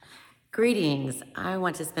Greetings. I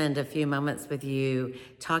want to spend a few moments with you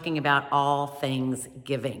talking about all things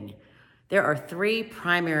giving. There are three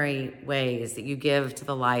primary ways that you give to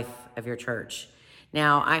the life of your church.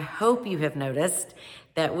 Now, I hope you have noticed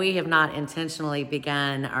that we have not intentionally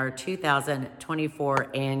begun our 2024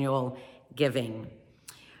 annual giving.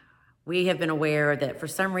 We have been aware that for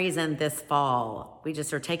some reason this fall, we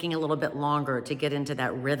just are taking a little bit longer to get into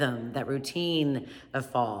that rhythm, that routine of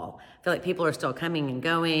fall. I feel like people are still coming and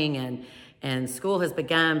going and school has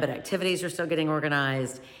begun, but activities are still getting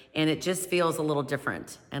organized. And it just feels a little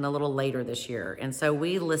different and a little later this year. And so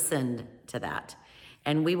we listened to that.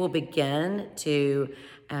 And we will begin to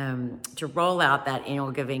roll out that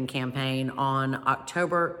annual giving campaign on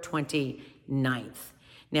October 29th.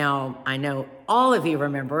 Now, I know all of you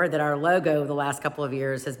remember that our logo the last couple of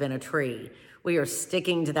years has been a tree. We are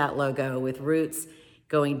sticking to that logo with roots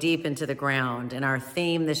going deep into the ground. And our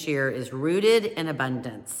theme this year is Rooted in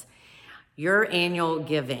Abundance. Your annual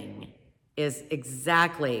giving is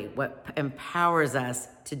exactly what empowers us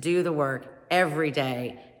to do the work every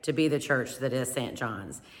day to be the church that is St.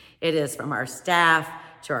 John's. It is from our staff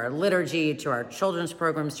to our liturgy, to our children's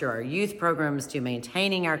programs, to our youth programs, to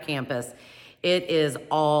maintaining our campus. It is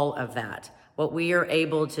all of that. What we are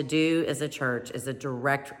able to do as a church is a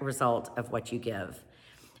direct result of what you give.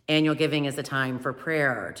 Annual giving is a time for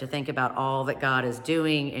prayer, to think about all that God is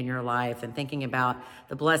doing in your life and thinking about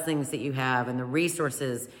the blessings that you have and the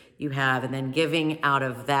resources you have, and then giving out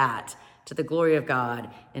of that to the glory of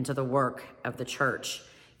God and to the work of the church.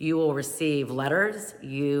 You will receive letters.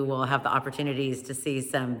 You will have the opportunities to see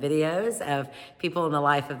some videos of people in the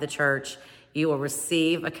life of the church. You will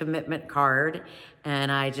receive a commitment card,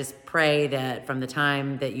 and I just pray that from the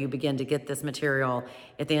time that you begin to get this material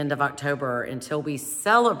at the end of October until we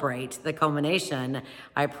celebrate the culmination,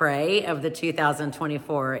 I pray, of the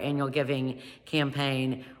 2024 annual giving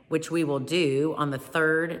campaign, which we will do on the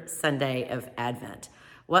third Sunday of Advent.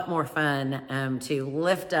 What more fun to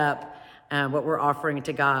lift up what we're offering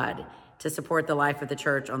to God to support the life of the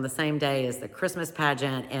church on the same day as the Christmas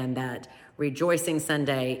pageant and that Rejoicing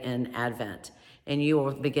Sunday in Advent. And you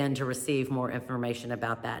will begin to receive more information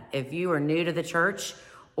about that. If you are new to the church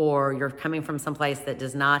or you're coming from someplace that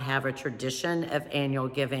does not have a tradition of annual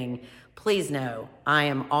giving, please know I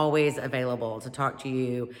am always available to talk to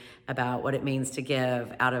you about what it means to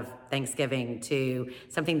give out of Thanksgiving to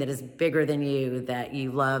something that is bigger than you, that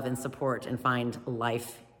you love and support and find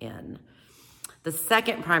life in. The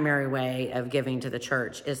second primary way of giving to the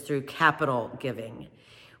church is through capital giving.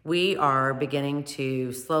 We are beginning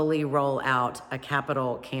to slowly roll out a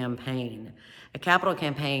capital campaign. A capital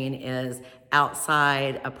campaign is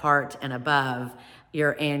outside, apart, and above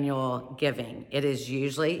your annual giving. It is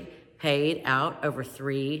usually paid out over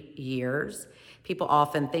 3 years. People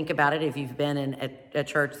often think about it, if you've been in a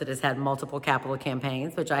church that has had multiple capital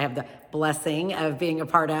campaigns, which I have the blessing of being a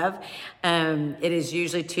part of, it is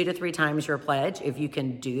usually 2 to 3 times your pledge. If you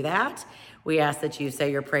can do that, we ask that you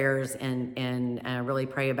say your prayers and really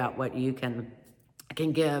pray about what you can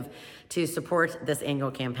give to support this annual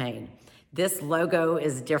campaign. This logo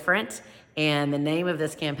is different, and the name of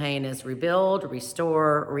this campaign is Rebuild,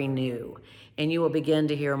 Restore, Renew. And you will begin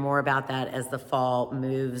to hear more about that as the fall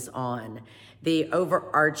moves on. The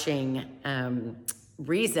overarching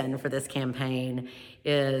reason for this campaign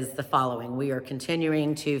is the following. We are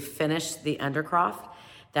continuing to finish the undercroft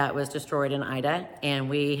that was destroyed in Ida, and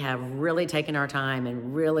we have really taken our time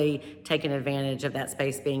and really taken advantage of that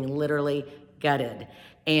space being literally gutted.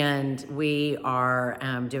 And we are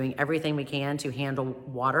doing everything we can to handle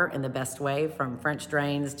water in the best way, from French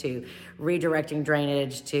drains to redirecting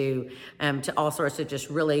drainage to all sorts of just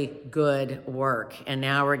really good work. And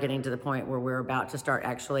now we're getting to the point where we're about to start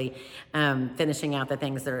actually finishing out the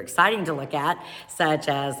things that are exciting to look at, such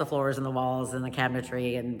as the floors and the walls and the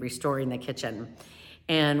cabinetry and restoring the kitchen.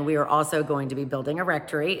 And we are also going to be building a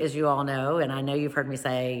rectory, as you all know, and I know you've heard me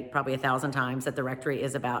say probably 1,000 times that the rectory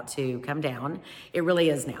is about to come down. It really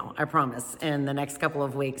is now, I promise. In the next couple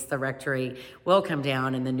of weeks, the rectory will come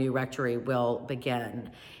down and the new rectory will begin.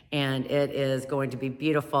 And it is going to be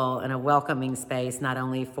beautiful and a welcoming space, not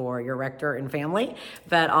only for your rector and family,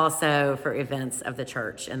 but also for events of the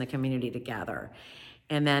church and the community to gather.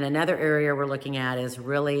 And then another area we're looking at is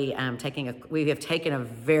really we have taken a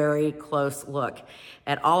very close look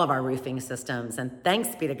at all of our roofing systems. And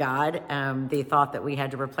thanks be to God, the thought that we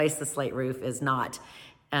had to replace the slate roof is not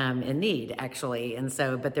in need, actually. And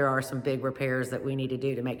so, but there are some big repairs that we need to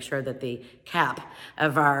do to make sure that the cap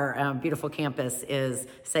of our beautiful campus is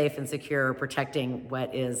safe and secure, protecting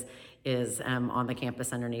what is on the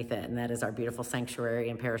campus underneath it. And that is our beautiful sanctuary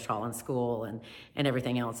and parish hall and school and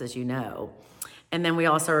everything else, as you know. And then we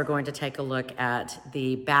also are going to take a look at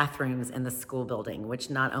the bathrooms in the school building, which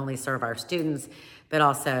not only serve our students, but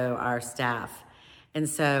also our staff. And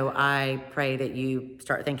so I pray that you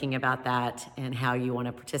start thinking about that and how you want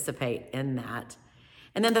to participate in that.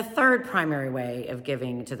 And then the third primary way of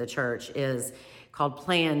giving to the church is called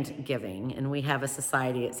planned giving. And we have a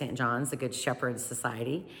society at St. John's, the Good Shepherd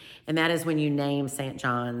Society. And that is when you name St.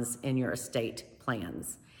 John's in your estate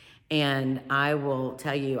plans. And I will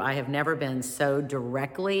tell you, I have never been so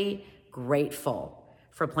directly grateful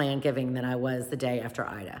for planned giving than I was the day after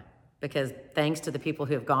Ida. Because thanks to the people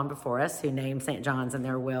who have gone before us, who named St. John's in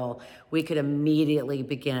their will, we could immediately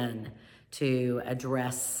begin to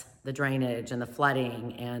address the drainage and the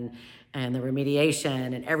flooding and the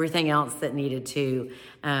remediation and everything else that needed to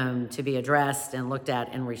be addressed and looked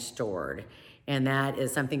at and restored. And that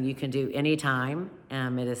is something you can do anytime.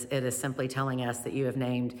 It is simply telling us that you have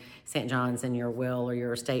named St. John's in your will or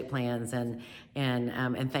your estate plans, and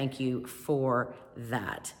thank you for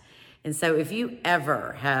that. And so if you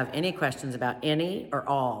ever have any questions about any or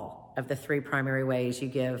all of the three primary ways you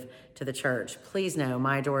give to the church, please know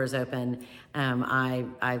my door is open.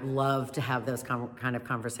 I love to have those kind of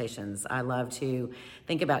conversations. I love to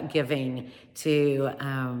think about giving to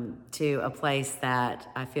a place that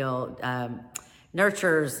I feel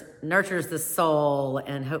nurtures the soul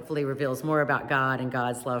and hopefully reveals more about God and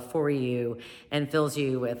God's love for you and fills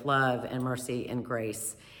you with love and mercy and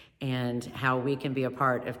grace, and how we can be a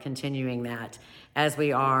part of continuing that as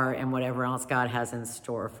we are and whatever else God has in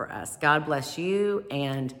store for us. God bless you,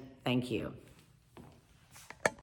 and thank you.